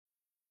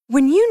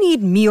When you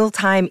need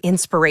mealtime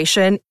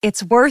inspiration,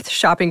 it's worth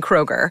shopping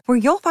Kroger, where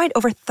you'll find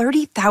over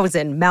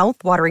 30,000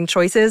 mouth-watering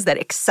choices that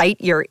excite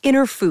your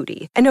inner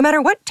foodie. And no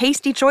matter what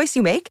tasty choice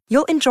you make,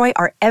 you'll enjoy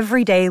our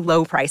everyday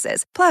low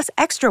prices, plus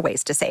extra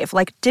ways to save,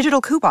 like digital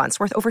coupons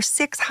worth over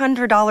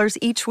 $600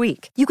 each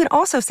week. You can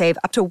also save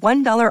up to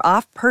 $1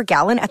 off per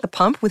gallon at the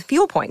pump with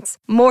fuel points.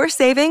 More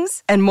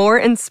savings and more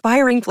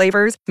inspiring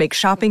flavors make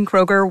shopping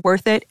Kroger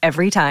worth it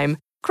every time.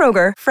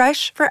 Kroger,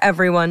 fresh for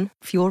everyone.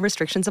 Fuel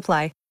restrictions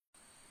apply.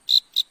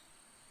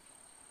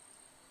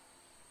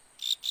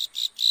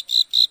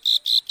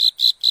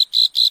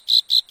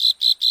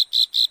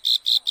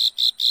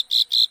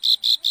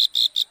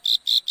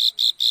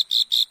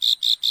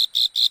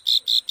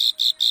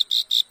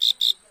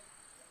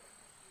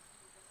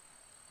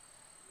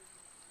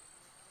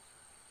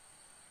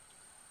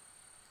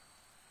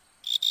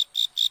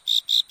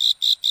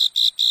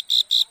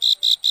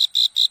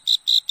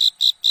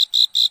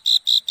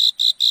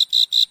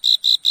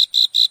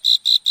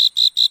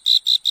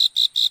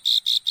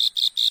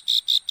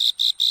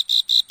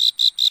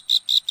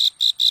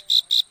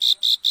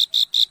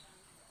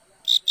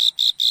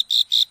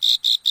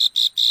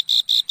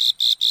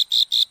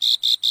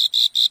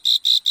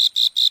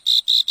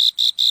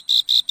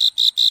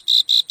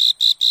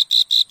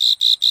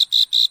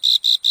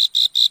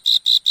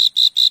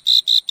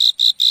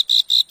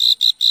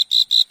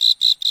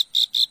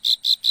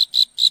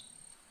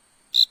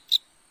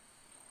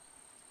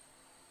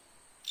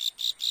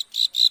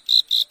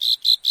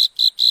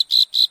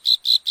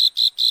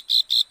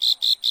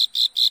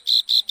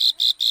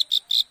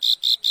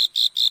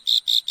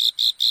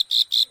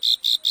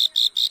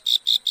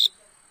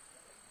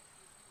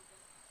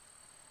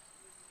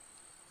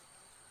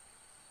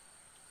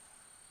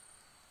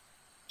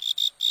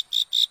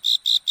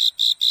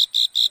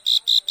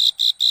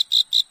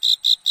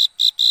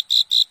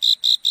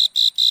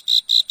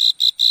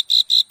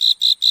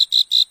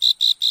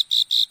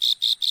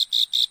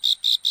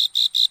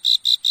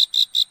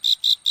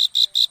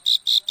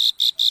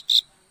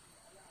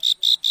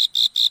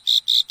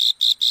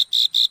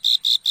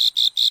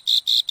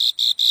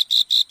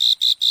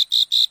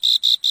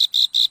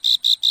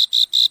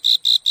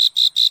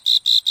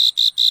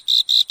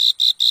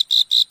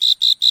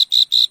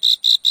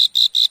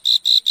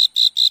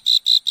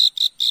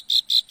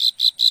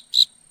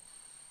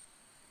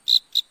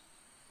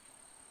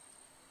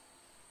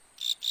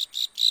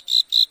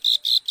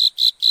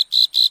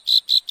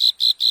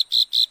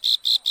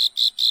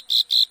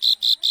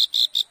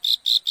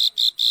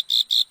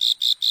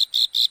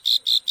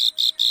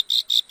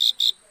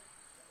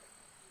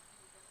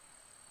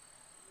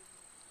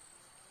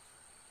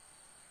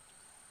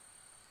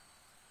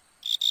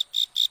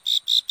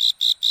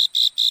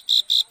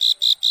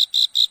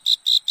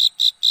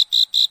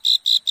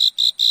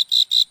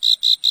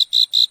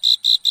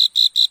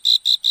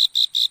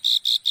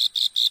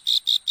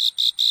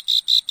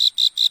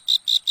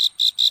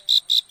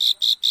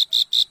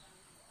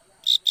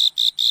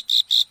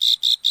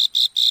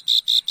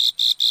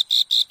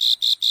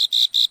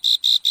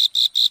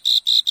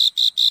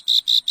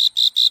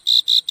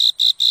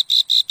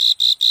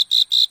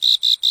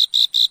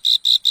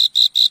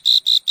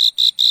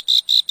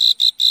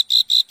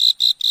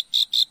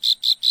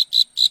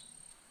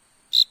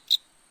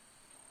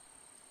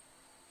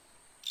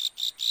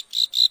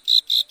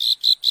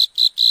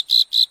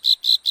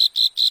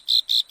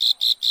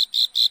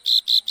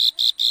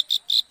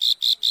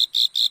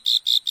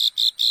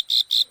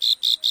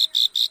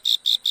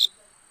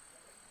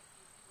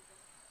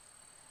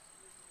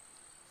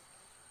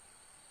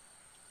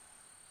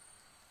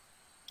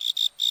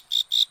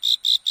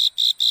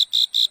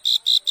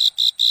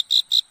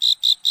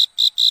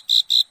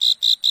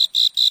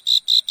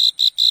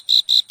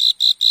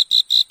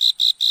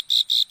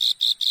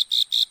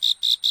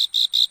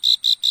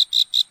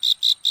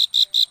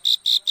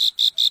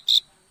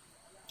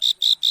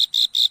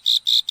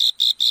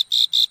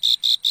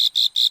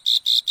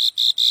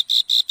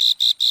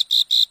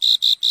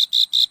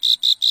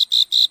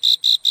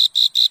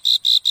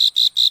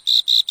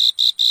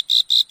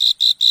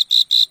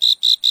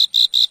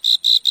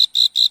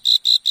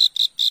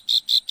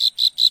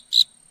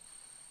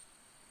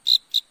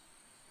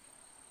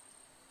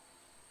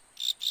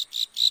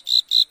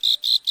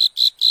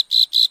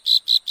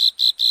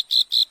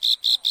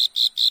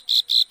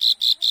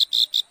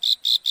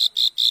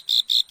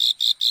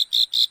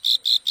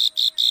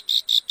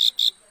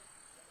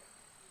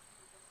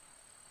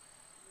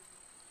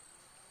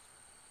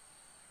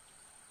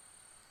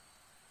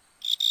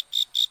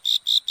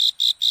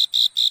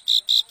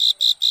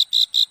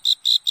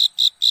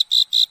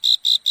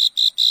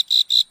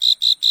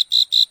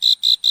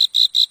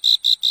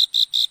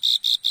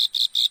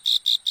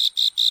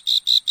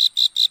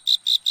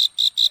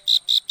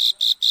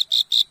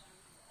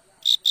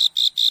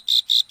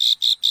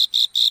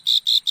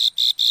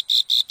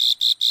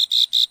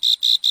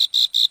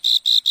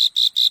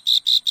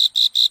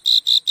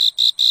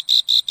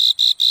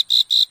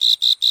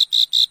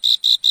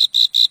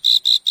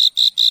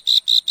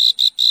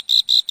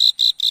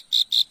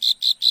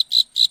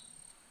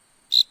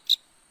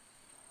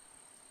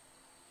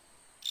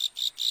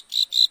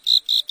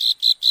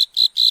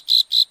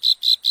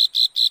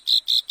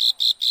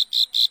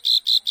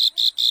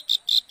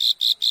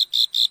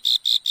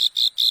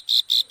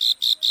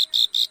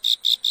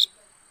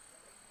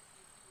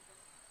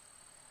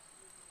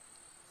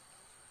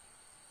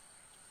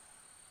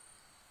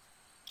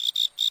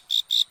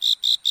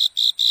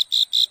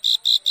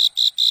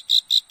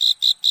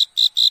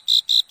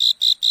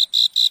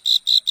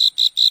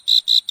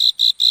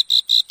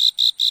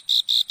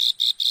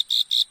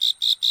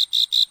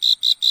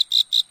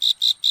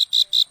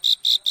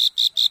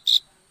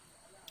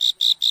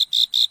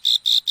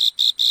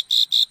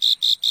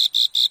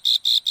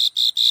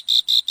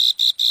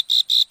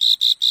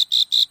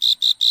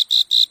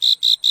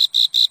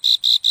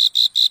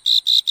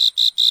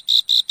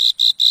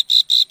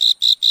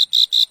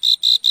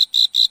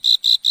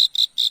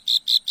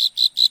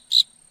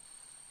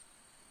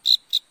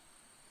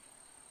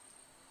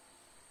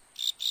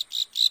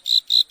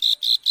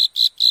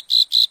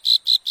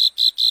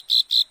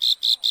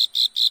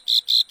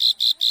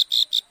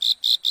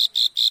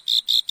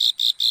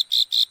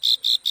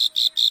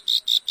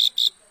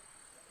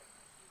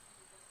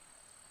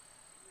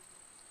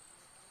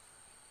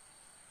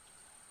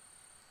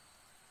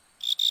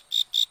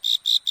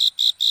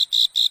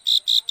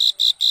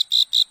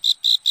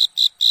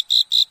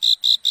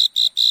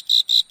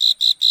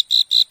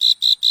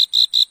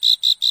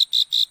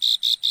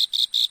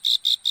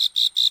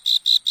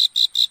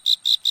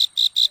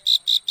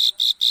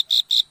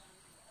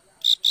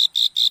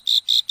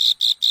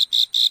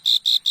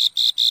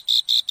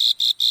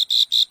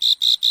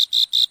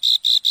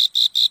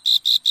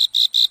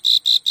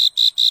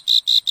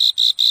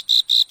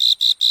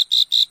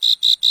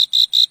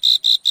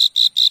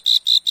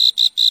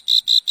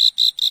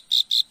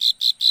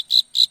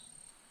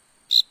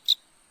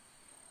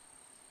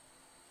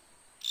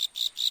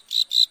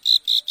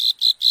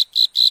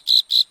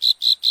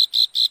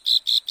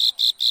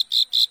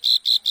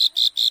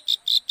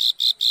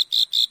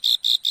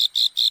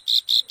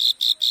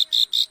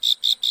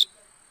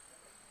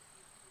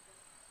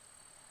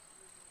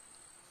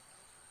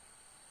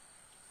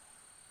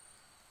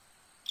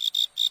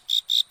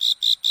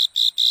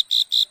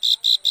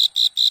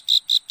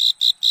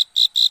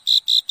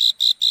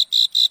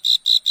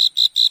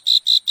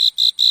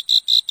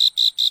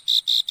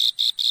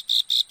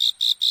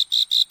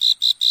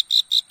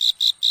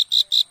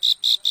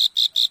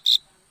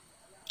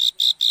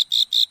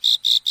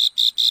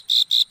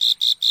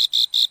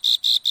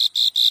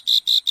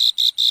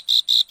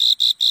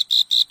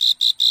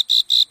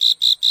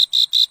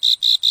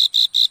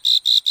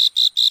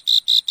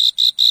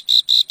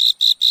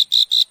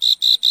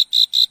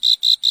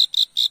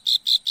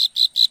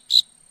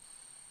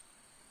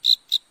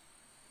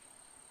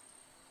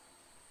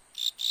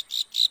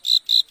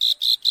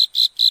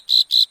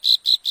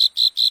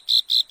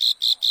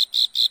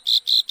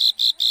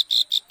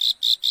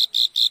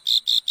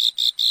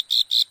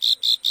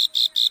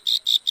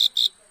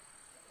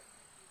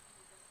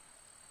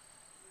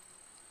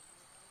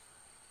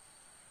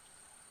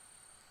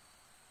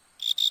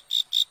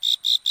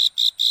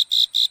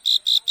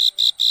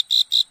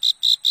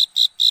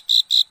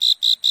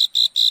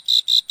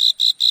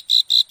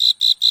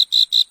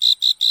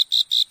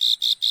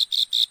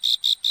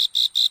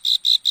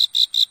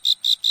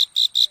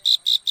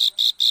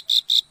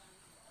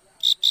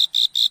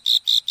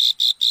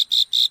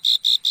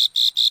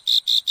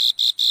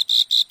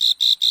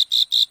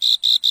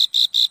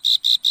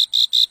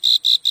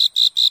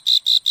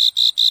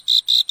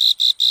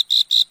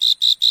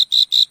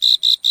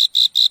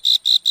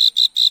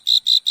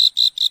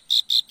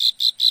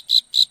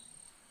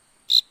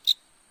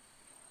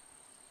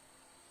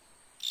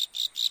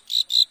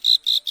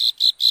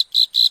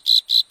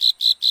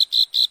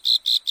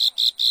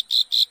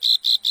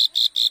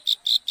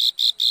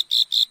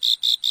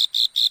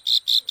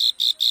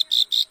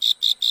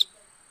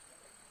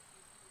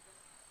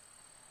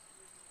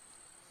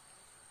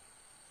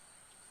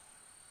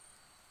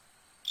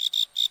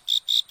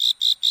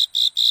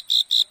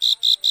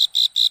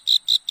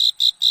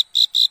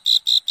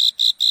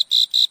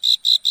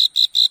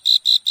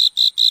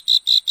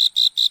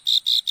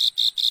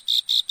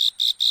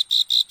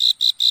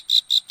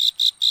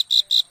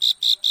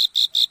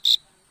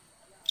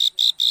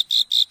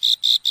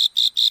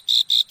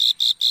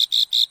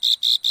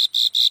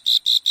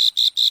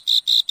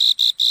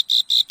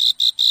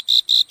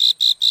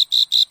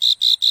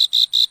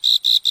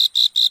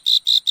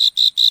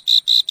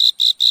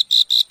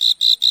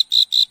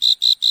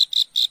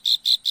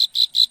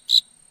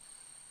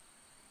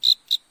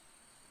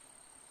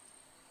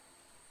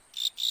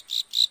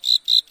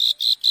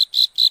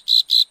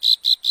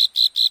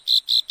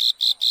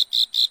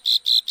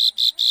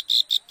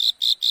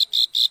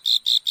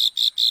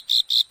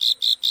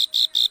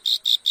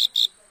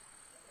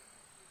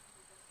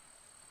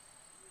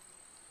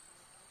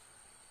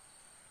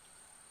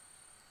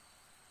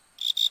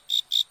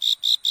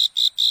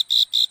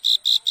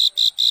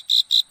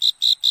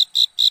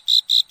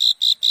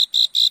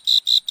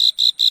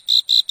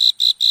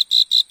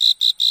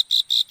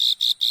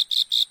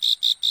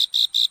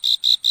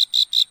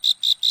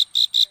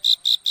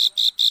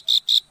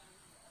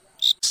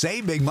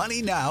 Save big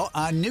money now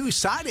on new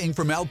siding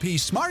from LP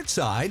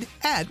SmartSide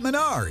at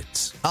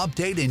Menards.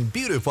 Update and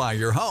beautify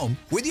your home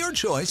with your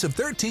choice of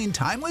 13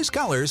 timeless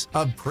colors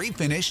of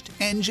pre-finished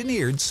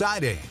engineered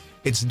siding.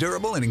 It's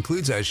durable and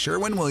includes a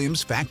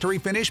Sherwin-Williams factory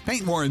finish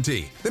paint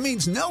warranty that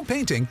means no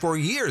painting for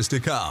years to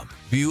come.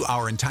 View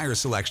our entire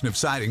selection of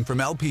siding from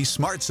LP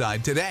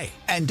SmartSide today.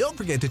 And don't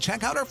forget to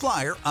check out our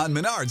flyer on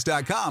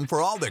Menards.com for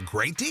all the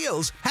great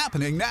deals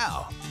happening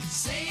now.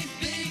 Save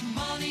big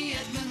money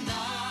at Menards.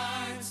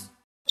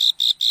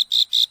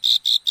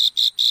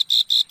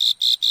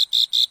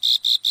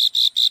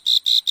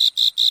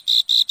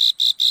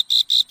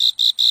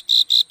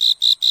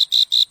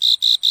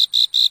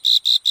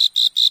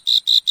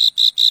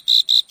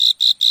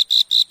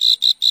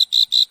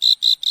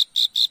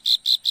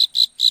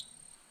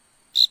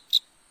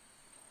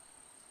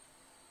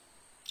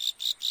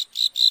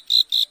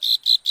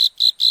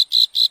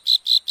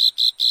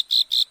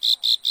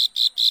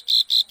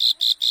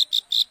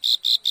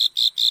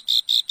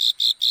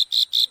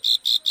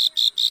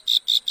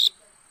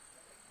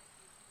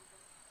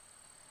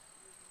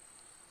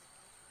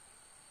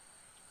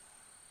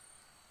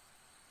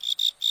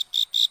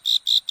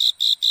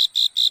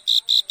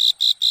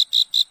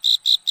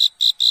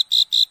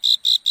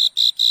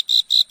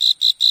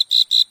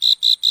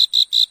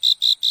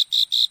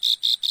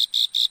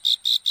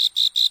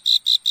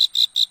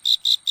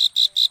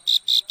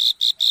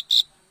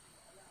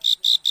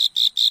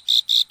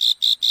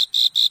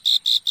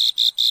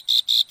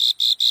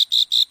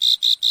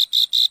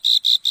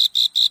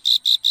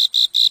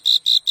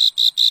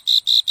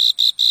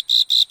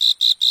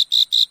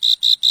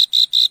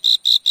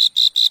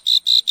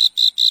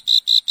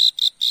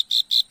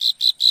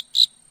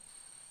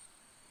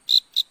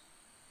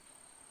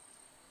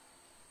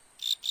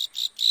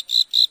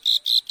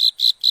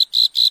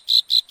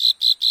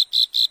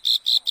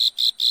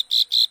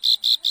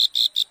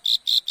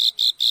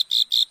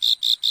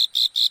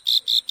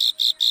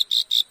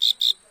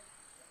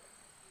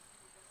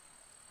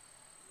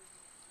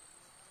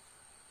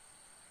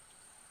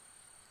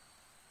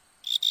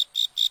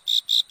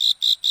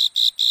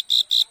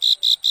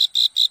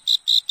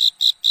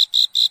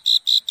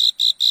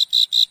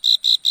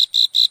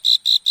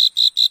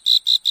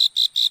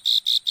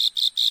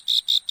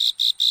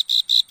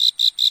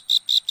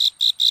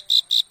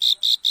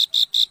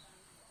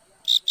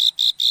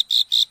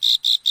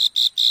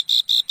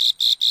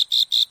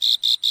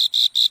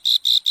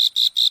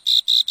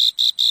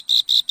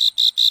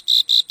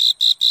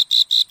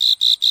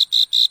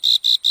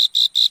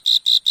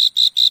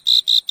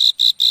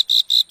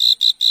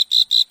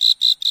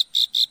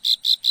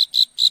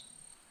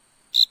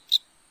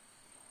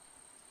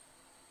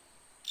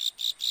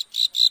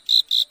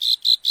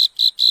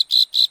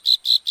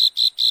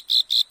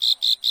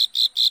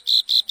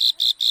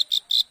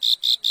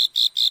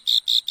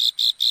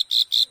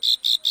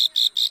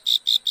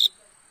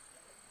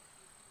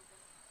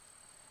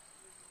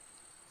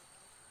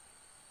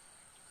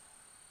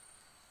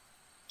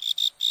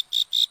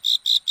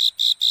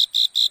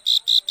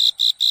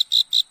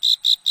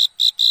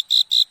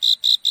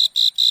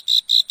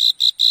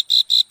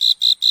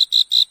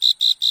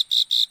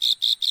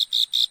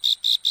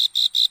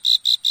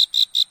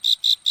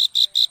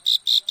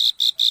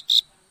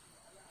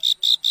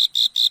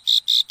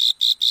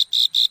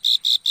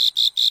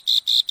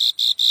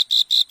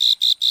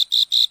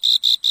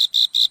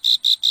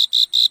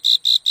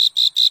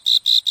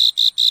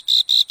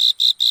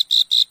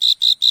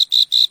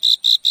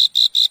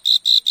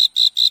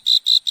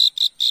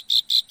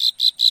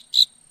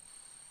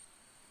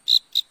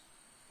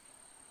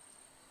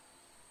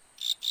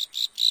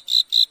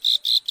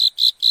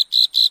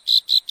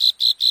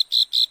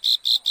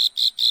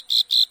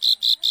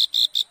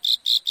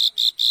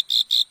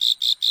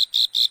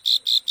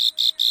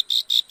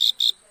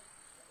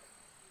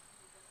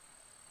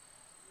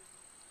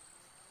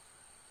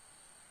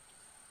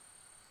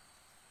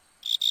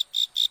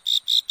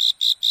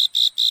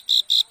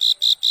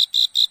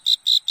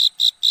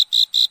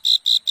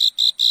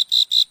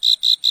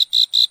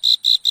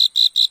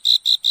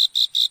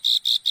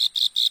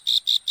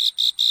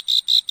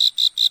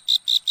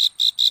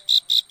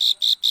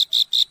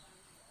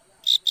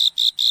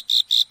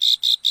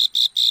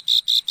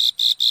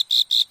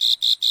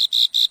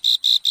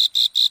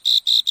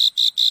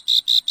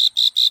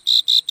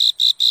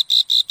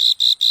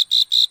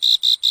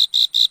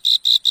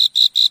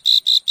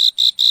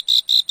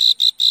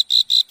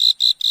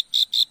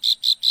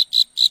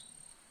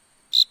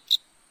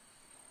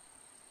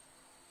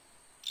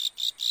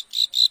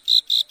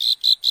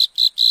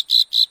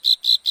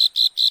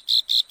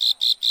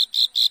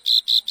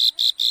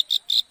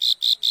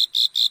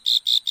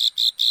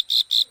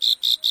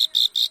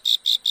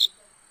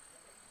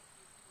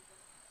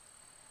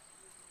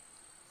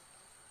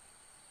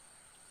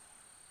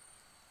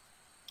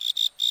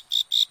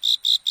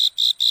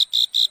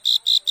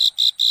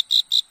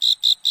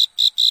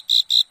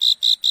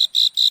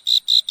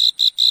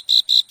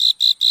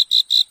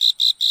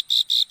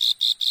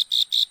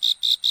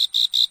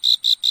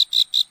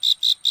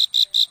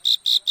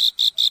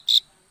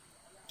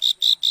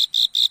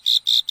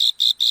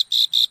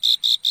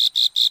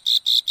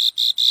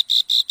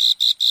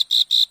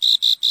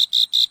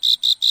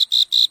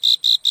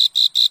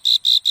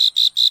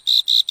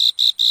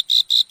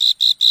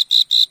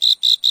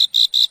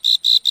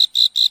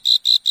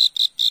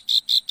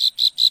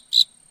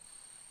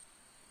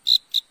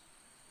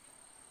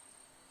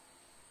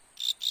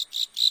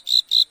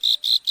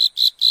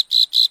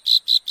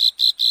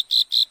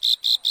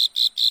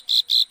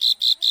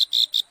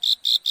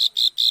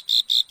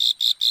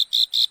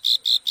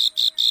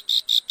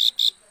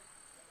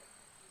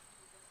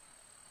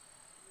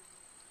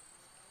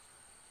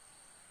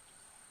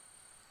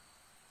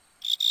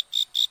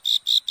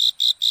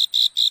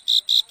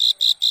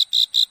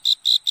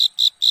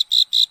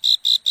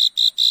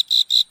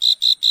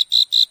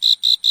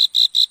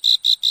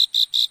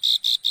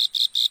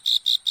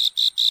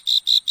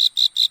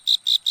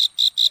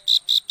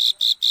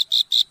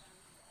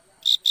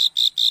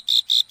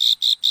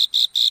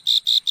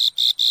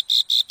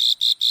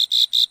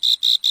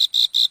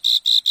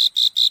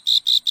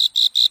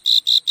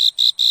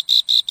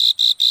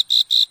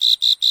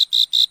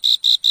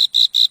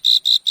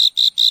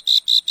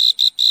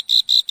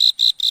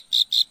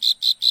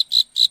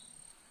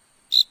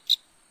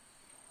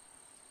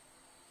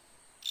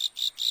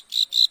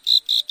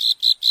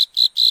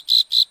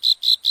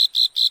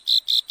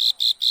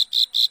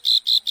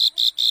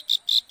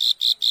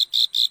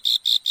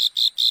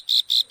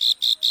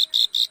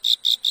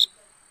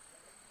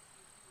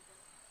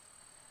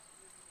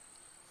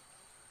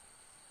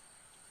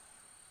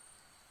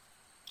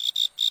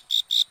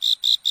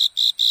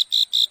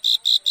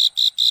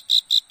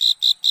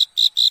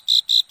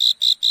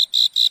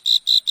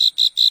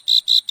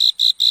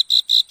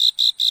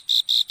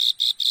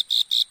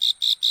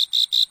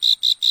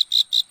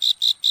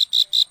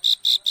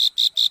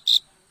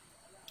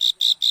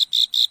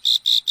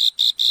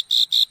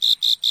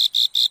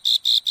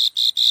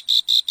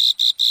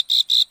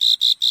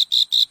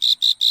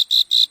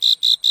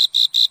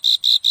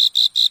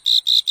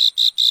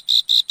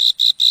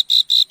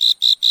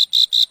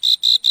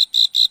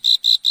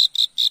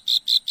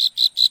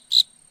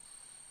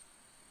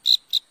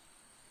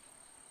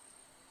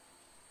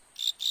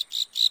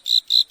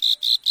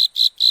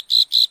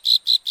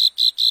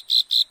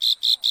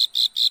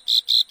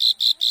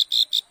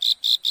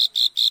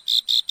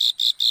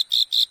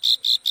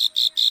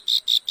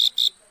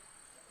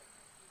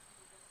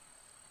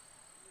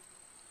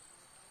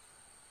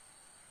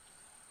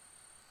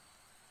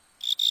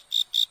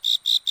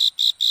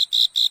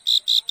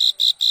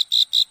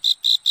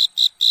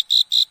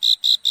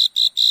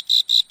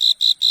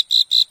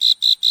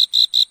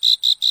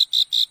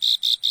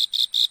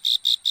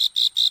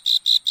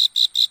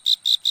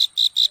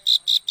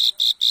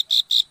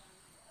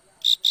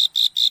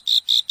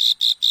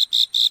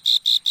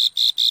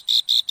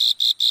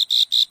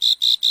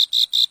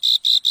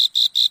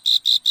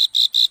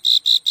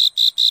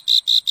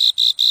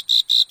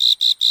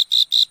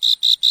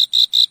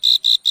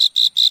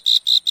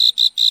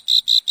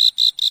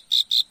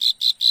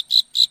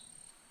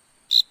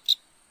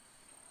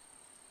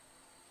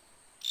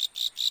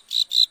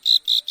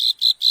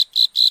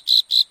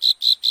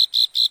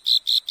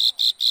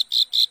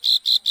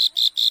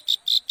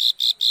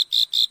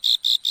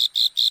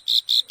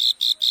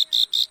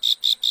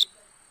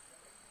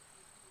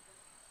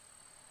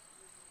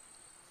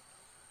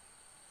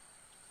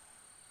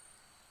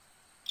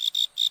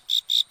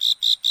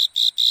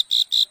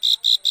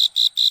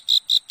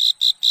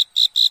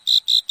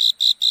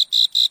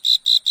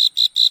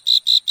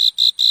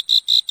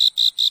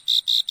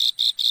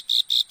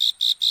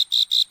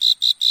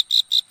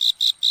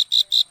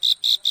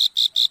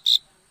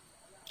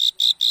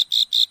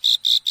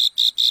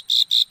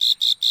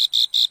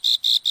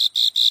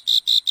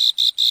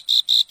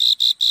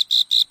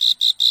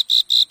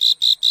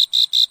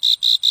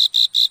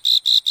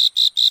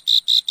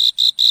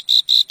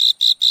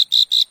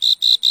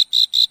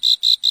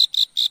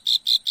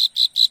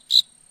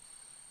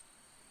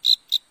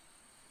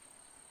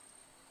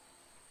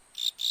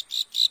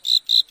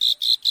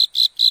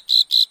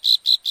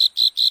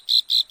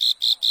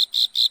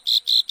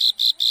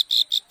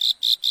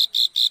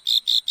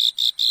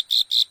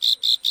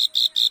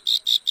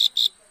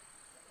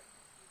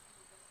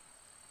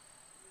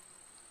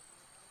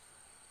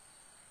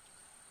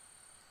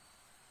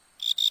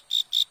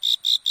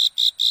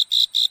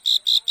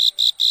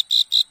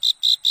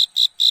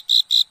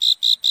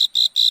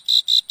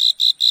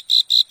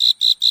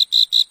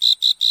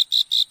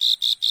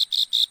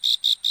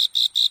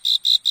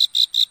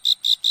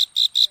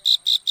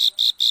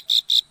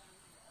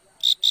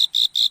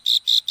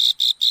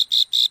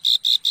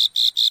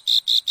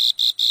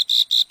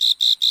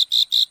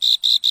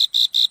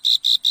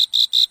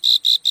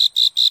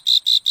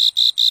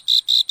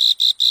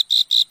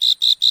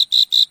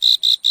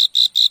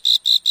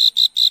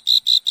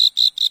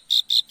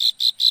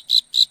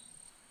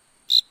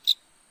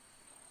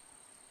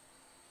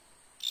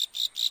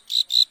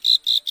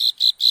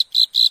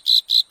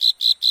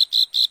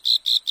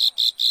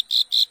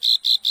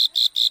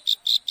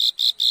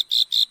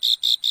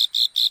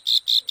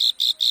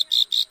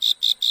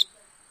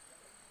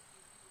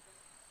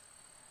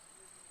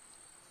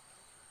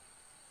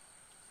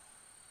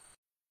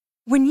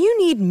 When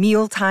you need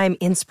mealtime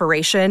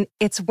inspiration,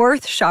 it's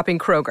worth shopping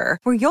Kroger,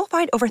 where you'll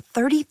find over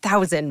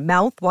 30,000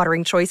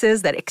 mouth-watering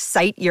choices that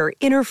excite your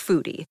inner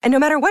foodie. And no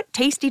matter what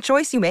tasty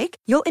choice you make,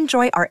 you'll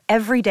enjoy our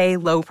everyday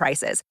low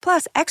prices,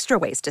 plus extra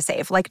ways to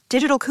save, like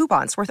digital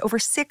coupons worth over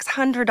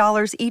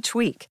 $600 each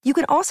week. You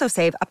can also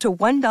save up to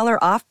 $1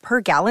 off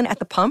per gallon at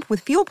the pump with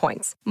fuel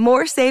points.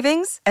 More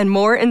savings and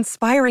more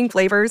inspiring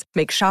flavors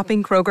make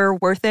shopping Kroger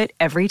worth it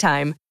every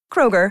time.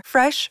 Kroger,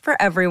 fresh for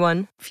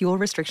everyone. Fuel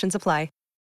restrictions apply.